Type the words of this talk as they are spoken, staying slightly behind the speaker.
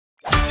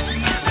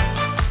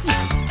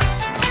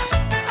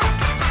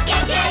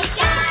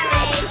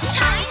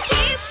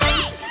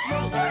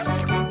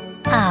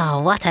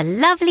Oh, what a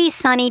lovely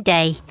sunny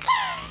day.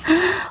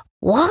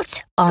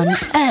 What on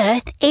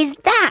earth is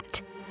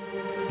that?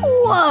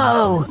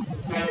 Whoa!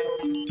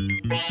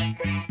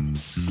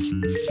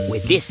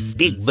 With this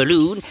big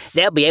balloon,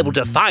 they'll be able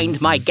to find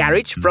my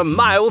garage from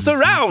miles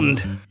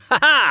around.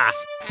 Ha-ha!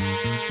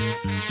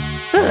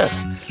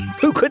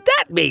 Who could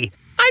that be?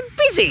 I'm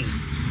busy.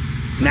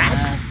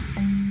 Max?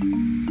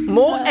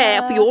 More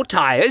air for your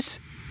tyres?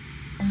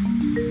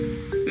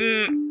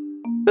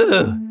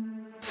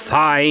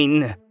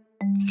 Fine.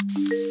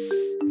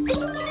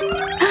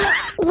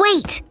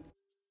 Wait!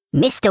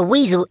 Mr.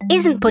 Weasel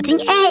isn't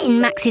putting air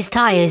in Max's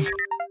tyres.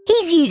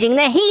 He's using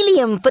the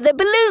helium for the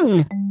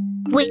balloon.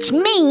 Which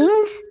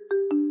means...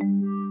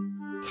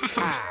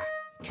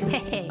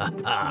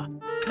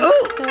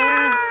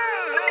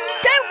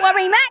 Don't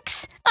worry,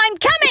 Max! I'm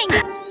coming!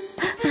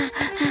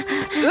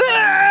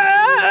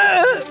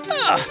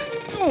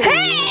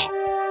 Hey!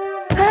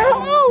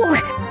 Oh!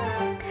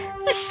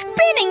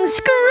 Spinning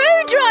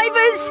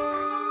screwdrivers!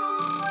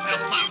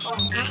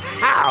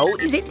 How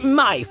is it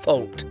my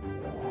fault?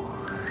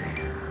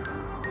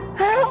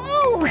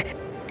 Oh,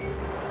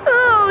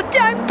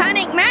 don't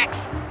panic,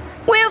 Max.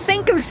 We'll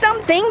think of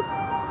something.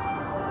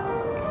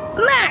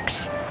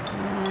 Max,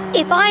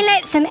 if I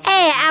let some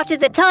air out of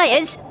the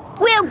tyres,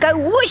 we'll go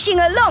whooshing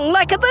along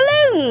like a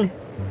balloon.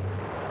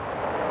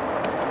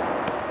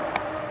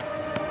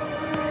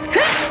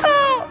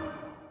 Oh!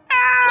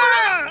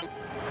 Ah!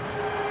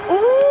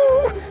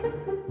 Ooh!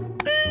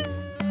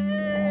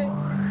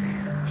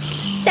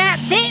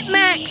 That's it,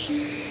 Max.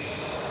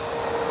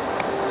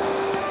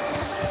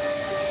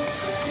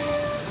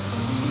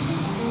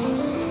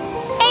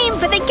 Aim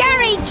for the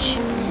garage.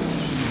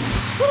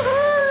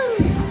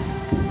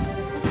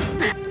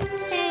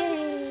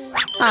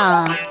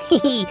 Ah,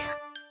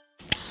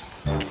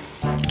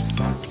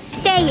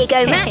 there you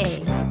go, Max.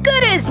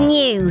 Good as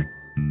new.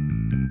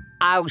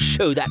 I'll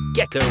show that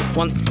Gecko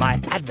once my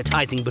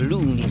advertising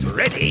balloon is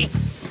ready.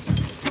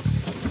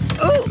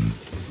 Oh!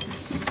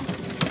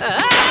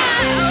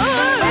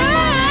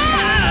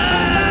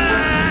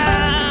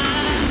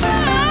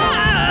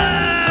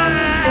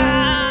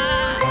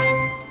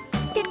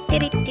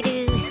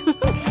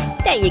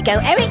 There you go,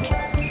 Eric.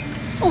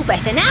 All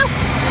better now.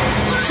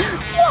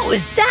 What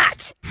was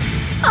that?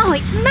 Oh,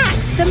 it's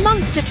Max, the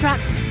monster truck.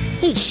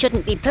 He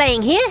shouldn't be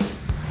playing here.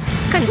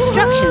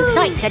 Construction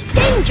sites are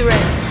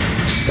dangerous.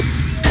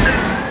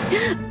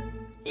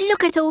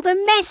 Look at all the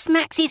mess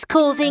Max is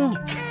causing.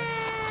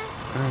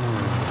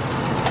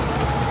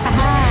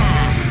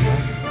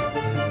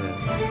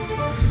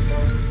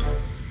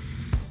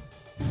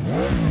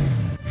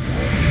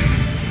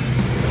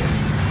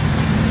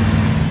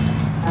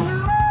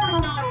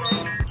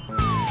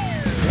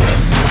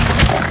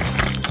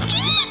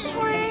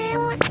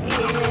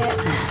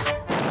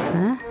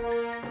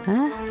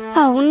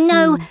 Oh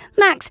no,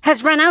 Max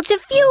has run out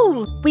of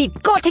fuel.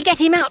 We've got to get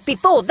him out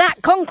before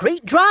that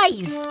concrete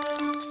dries.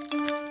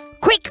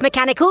 Quick,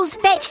 mechanicals,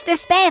 fetch the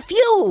spare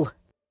fuel.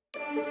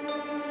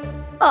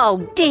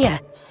 Oh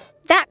dear,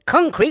 that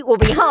concrete will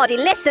be hard in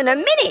less than a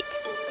minute.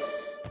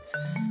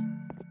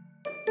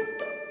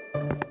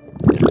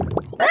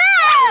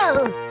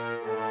 Oh!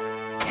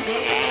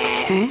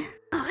 Huh?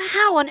 Oh,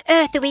 how on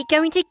earth are we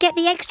going to get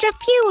the extra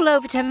fuel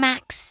over to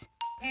Max?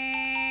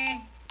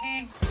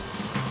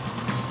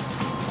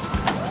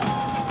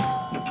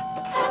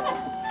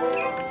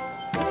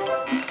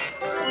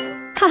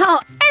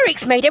 Oh,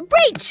 Eric's made a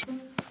bridge!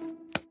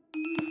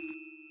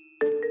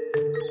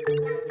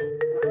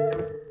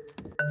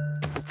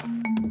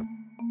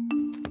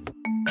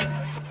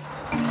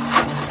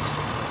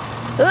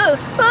 Oh,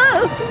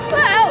 oh,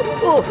 oh,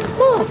 oh,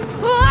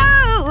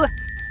 oh,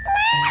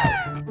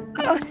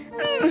 oh.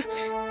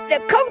 The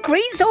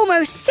concrete's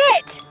almost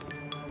set.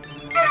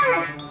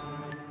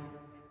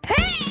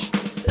 Hey!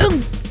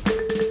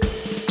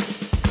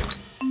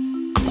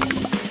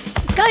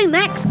 Go,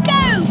 Max,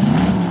 go!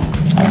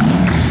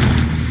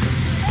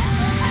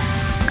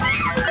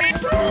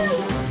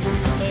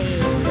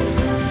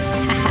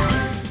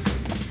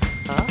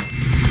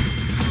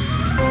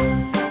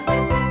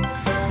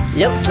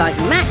 Looks like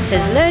Max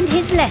has learned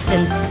his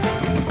lesson.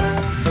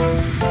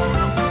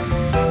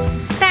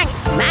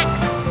 Thanks,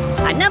 Max.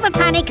 Another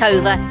panic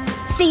over.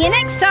 See you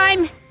next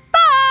time.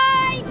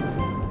 Bye!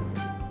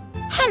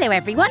 Hello,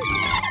 everyone.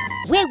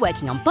 We're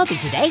working on Bobby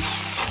today.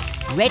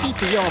 Ready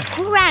for your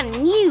brand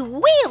new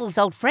wheels,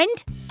 old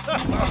friend.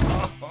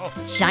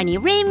 Shiny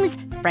rims,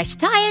 fresh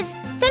tyres,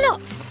 the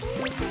lot.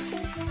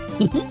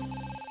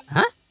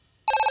 Huh?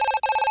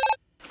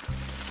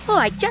 Oh,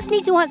 I just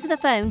need to answer the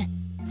phone.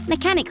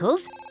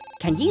 Mechanicals,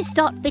 can you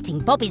start fitting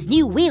Bobby's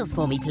new wheels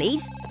for me,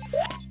 please?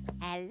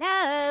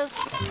 Hello,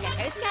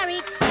 Gecko's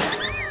garage.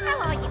 How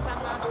are you,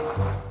 Grandma?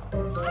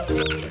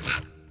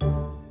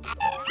 That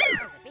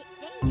was a bit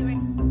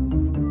dangerous.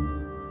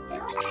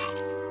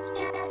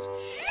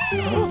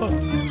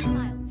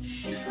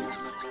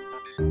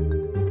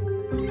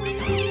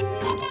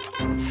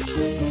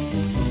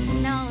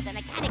 No, the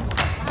mechanical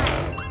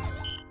fire.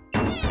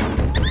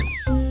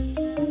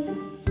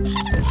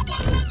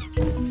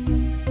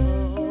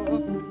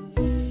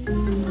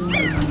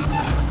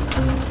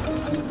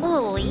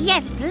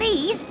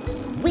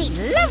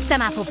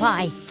 some apple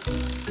pie.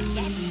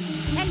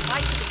 Yes, 10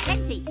 pies is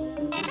plenty.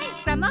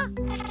 Thanks, Grandma.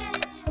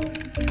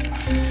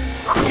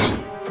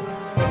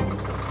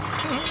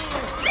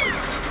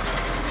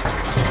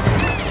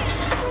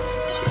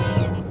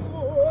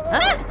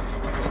 Huh?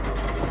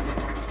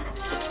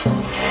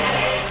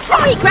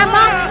 Sorry,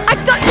 Grandma.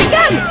 I've got to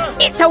go.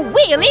 It's a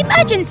wheel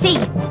emergency.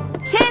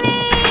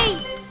 Tilly!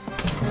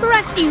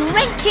 Rusty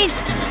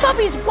wrenches.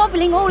 Bobby's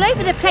wobbling all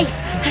over the place.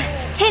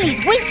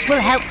 Tilly's winch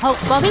will help halt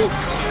Bobby.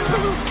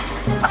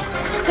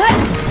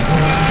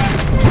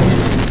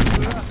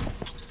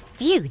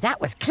 Phew, that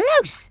was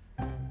close.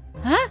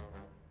 Huh?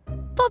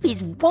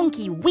 Bobby's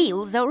wonky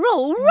wheels are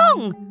all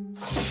wrong.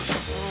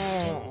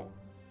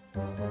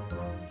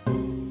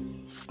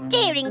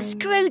 Steering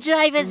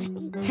screwdrivers.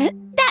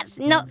 That's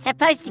not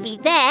supposed to be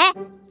there.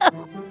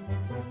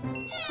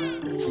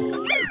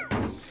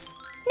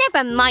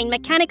 Never mind,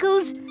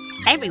 mechanicals.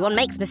 Everyone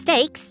makes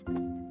mistakes.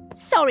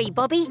 Sorry,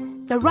 Bobby.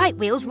 The right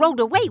wheels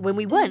rolled away when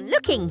we weren't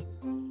looking.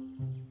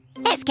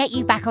 Let's get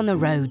you back on the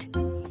road.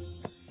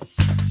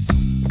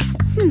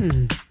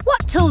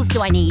 What tools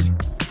do I need?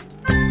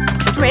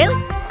 Drill?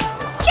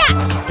 Jack!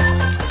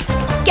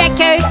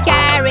 Gecko's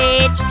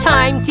garage,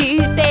 time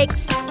to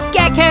fix.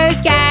 Gecko's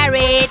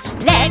garage,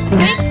 let's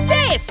fix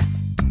this!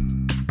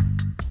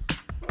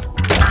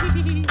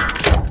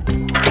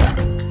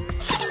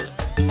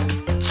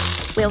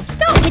 We'll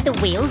start with the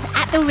wheels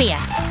at the rear.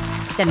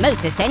 The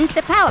motor sends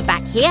the power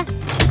back here.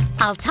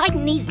 I'll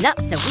tighten these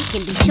nuts so we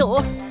can be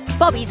sure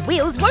Bobby's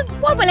wheels won't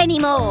wobble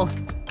anymore.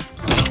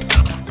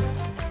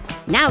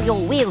 Now your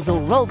wheels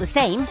all roll the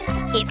same,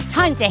 it's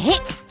time to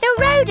hit the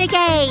road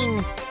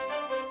again.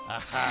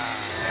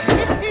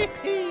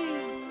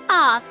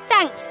 Ah,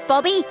 thanks,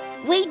 Bobby.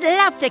 We'd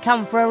love to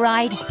come for a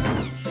ride.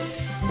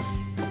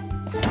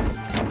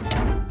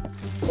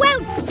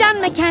 Well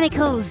done,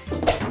 mechanicals.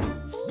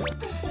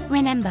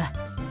 Remember,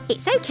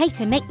 it's okay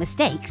to make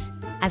mistakes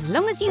as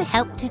long as you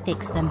help to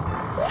fix them.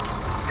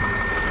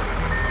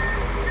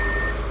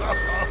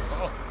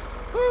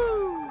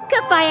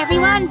 Goodbye,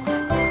 everyone.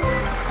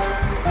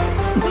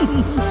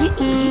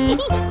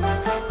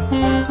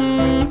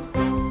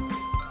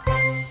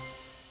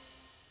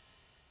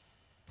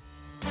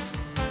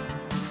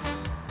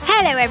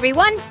 Hello,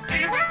 everyone.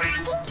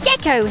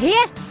 Gecko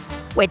here.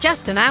 We're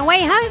just on our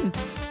way home.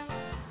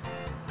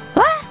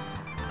 What?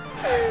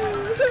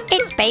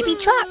 It's Baby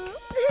Truck.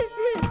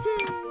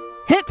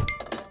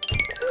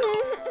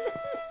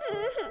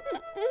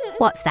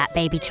 What's that,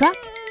 Baby Truck?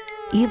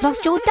 You've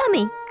lost your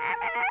dummy.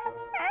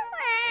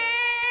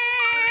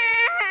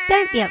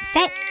 Don't be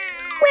upset.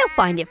 We'll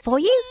find it for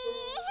you.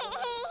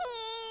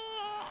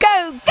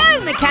 Go,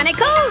 go,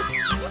 mechanicals!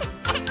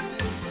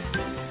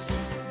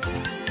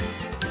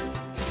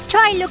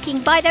 Try looking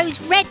by those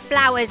red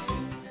flowers.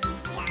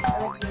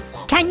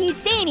 Can you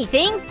see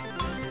anything?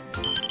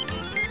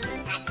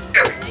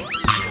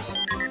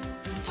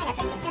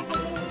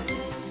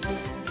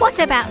 What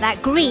about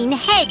that green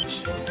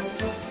hedge?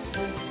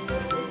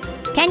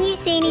 Can you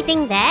see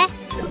anything there?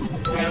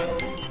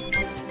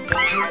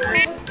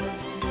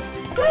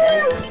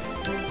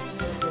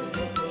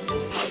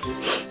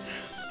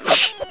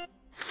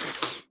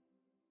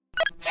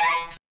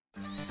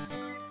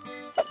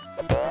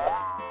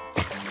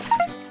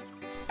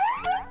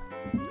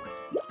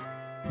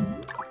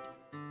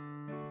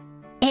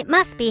 It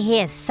must be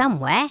here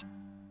somewhere.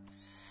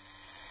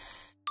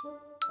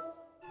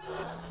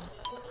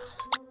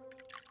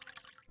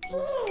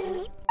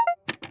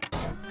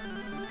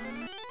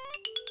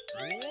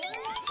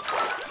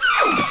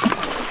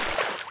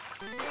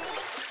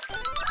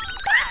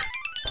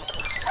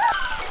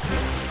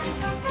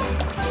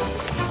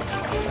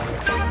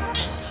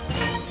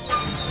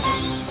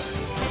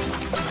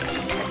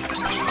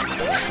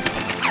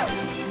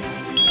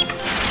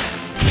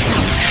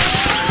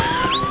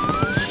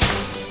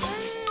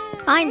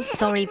 I'm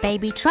sorry,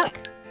 Baby Truck.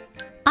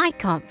 I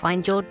can't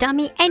find your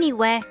dummy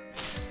anywhere.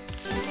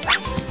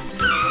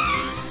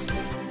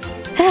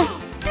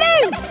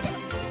 Blue!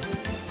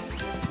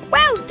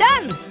 Well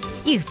done!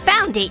 You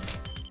found it.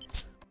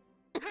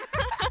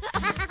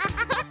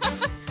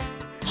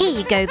 Here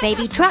you go,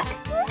 Baby Truck.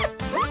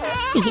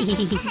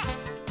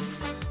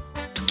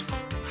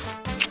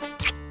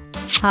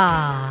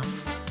 Ah,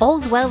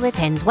 all's well that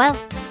ends well.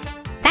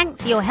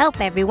 Thanks for your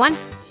help, everyone.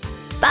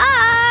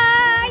 Bye!